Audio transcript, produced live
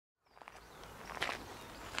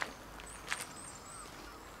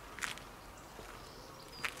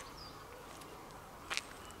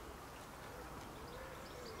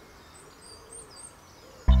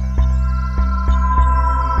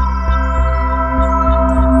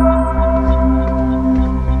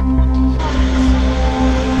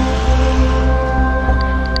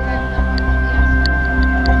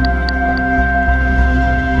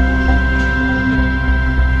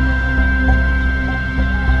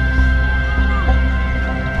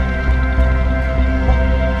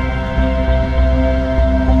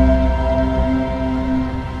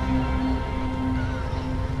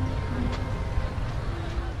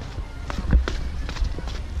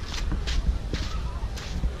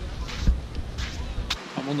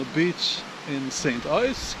I'm on the beach in St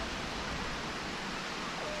Ives.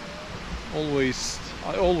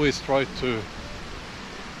 I always try to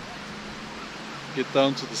get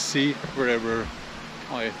down to the sea wherever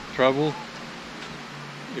I travel,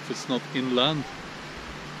 if it's not inland,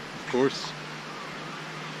 of course.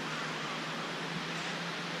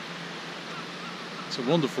 It's a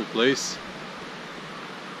wonderful place.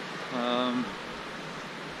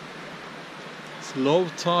 It's low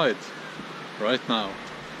tide right now.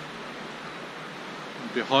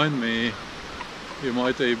 And behind me you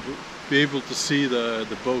might be able to see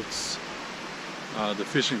the boats, the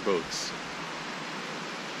fishing boats.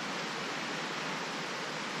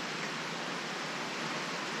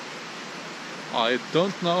 I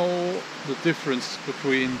don't know the difference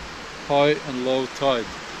between high and low tide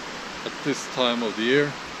at this time of the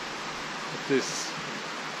year,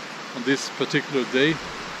 on this particular day.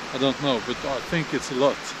 I don't know, but I think it's a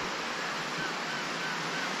lot.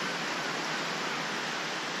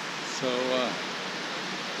 So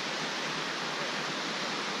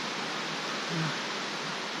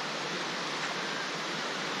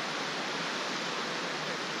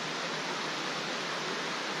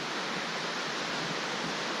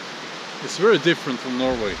it's very different from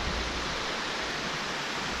Norway.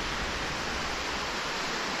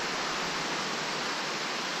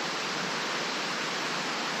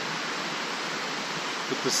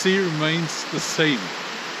 But the sea remains the same.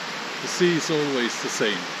 The sea is always the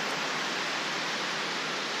same.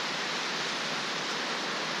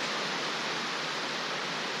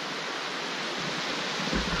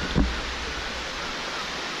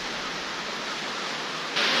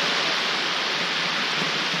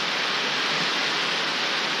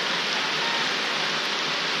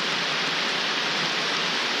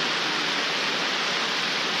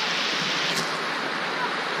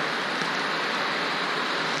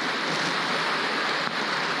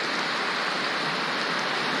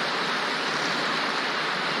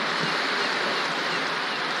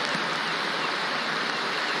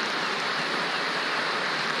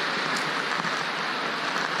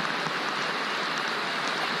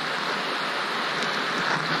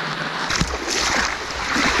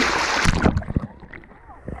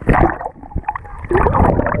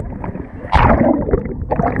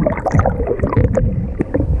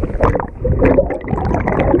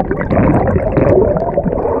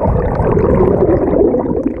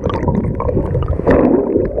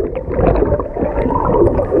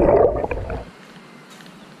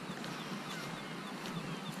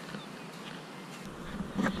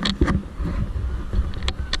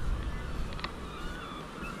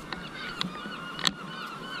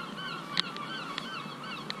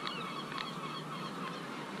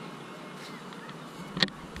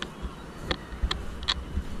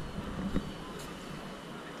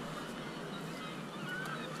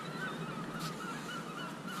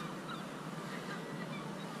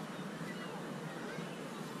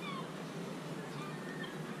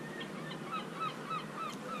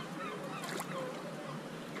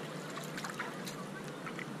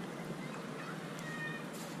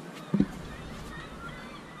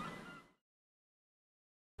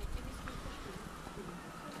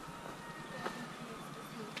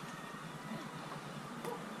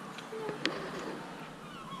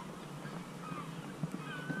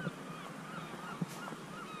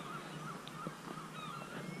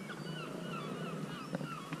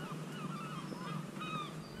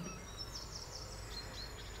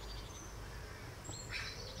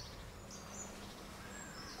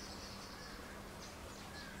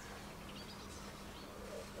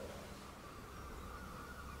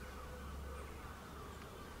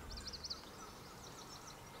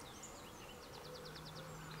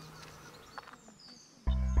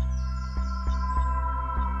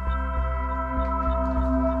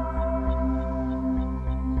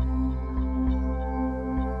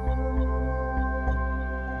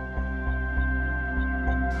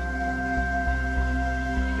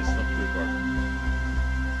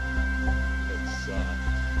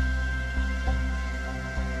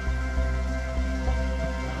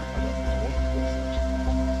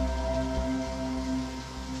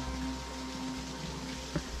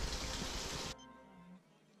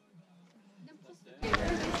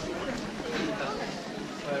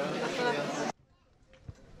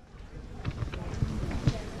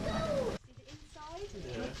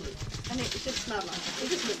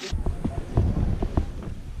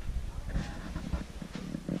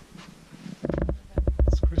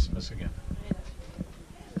 It's Christmas again.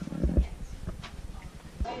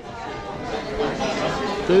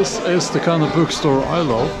 This is the kind of bookstore I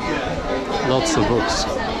love. Lots of books.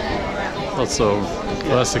 Lots of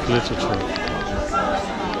classic literature.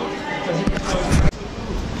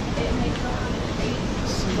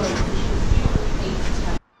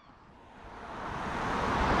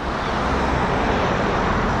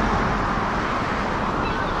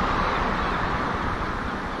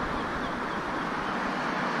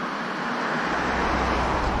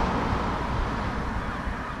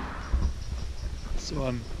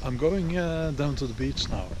 So I'm going down to the beach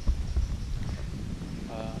now.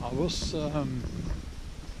 I was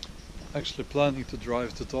actually planning to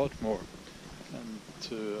drive to Dartmoor and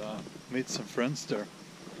to meet some friends there.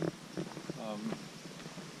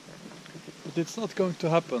 But it's not going to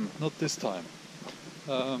happen, not this time.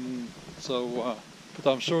 But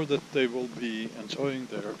I'm sure that they will be enjoying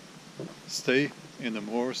their stay in the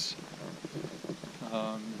moors.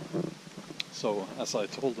 So as I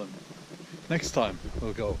told them, next time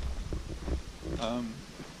we'll go. But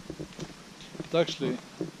actually,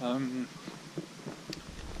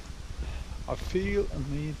 I feel a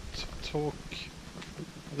need to talk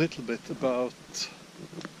a little bit about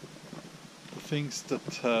the things that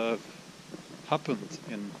have happened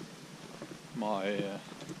in my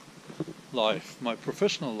life, my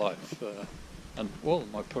professional life, and well,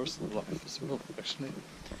 my personal life as well, actually,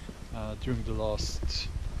 during the last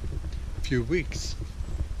few weeks.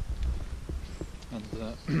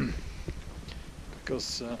 And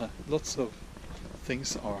because lots of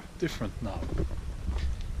things are different now.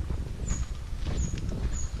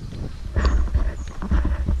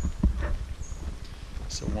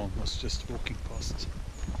 Someone was just walking past.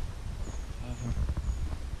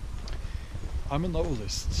 I'm a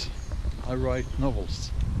novelist. I write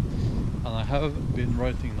novels, and I have been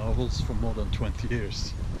writing novels for more than 20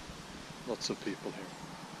 years. Lots of people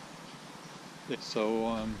here. So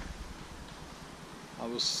I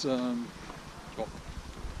was well,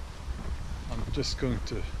 I'm just going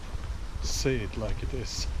to say it like it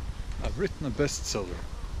is. I've written a bestseller.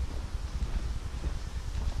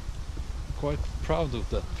 Quite proud of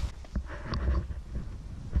that.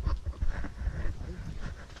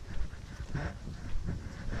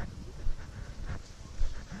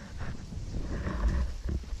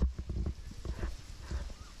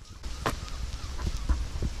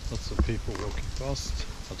 Lots of people walking past.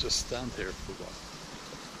 I'll just stand here for a while.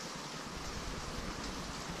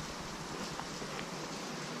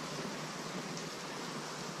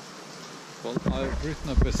 Well, I've written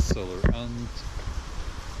a bestseller, and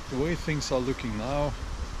the way things are looking now,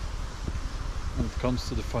 when it comes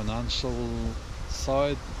to the financial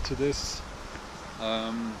side to this,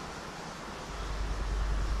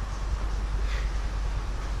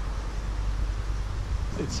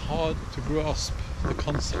 it's hard to grasp the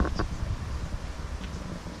concept.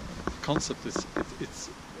 The concept is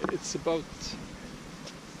it's about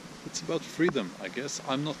freedom, I guess.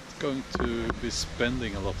 I'm not going to be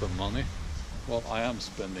spending a lot of money. Well, I am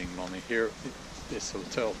spending money here at this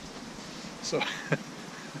hotel. So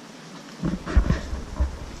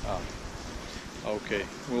okay,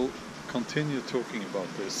 we'll continue talking about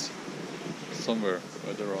this somewhere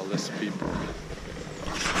where there are less people.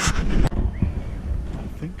 I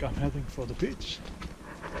think I'm heading for the beach.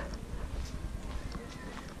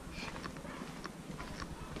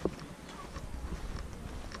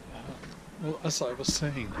 Well, as I was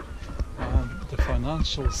saying, the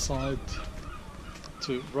financial side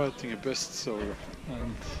to writing a bestseller,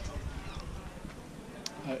 and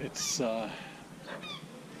it's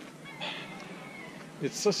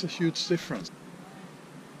such a huge difference.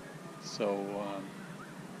 So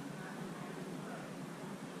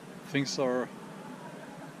things are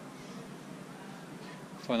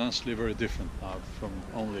financially very different now from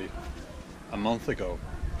only a month ago.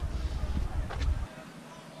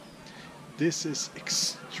 This is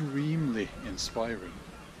extremely inspiring.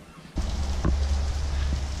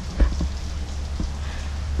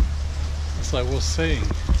 As I was saying,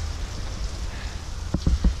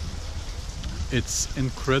 it's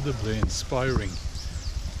incredibly inspiring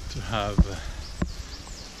to have,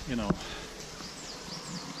 you know,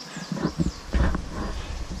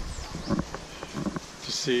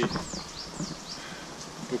 to see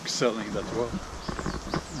books selling that well,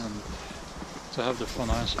 and to have the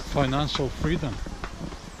financial freedom,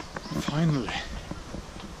 finally.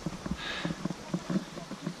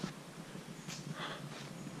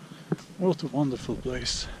 What a wonderful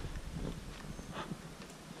place.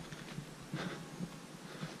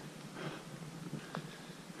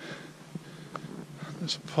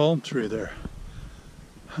 There's a palm tree there.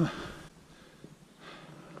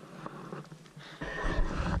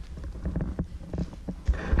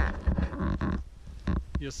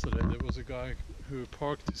 Yesterday there was a guy who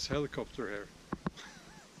parked his helicopter here.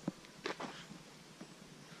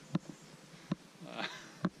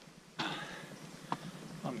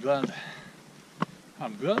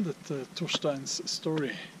 I'm glad that Torstein's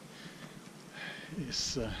story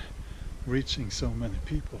is reaching so many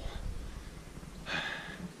people.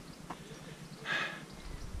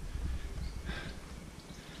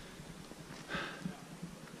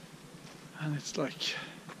 And it's like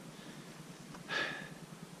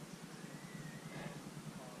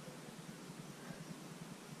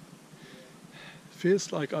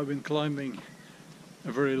feels like I've been climbing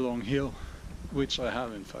a very long hill, which I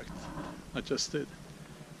have in fact. I just did.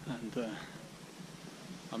 And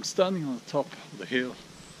I'm standing on the top of the hill,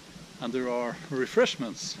 and there are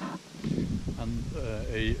refreshments and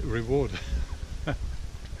a reward,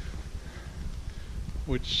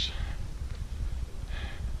 which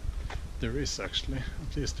there is actually,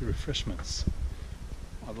 at least the refreshments.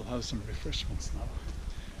 I will have some refreshments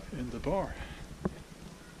now in the bar.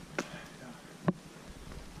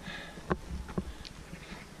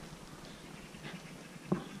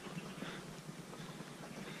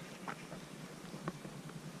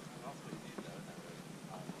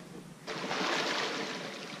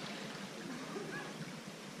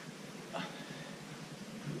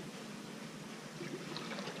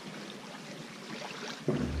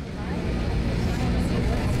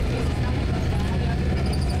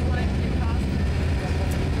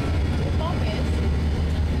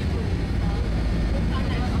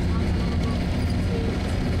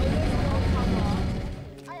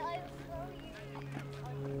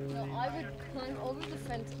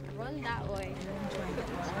 Run that way.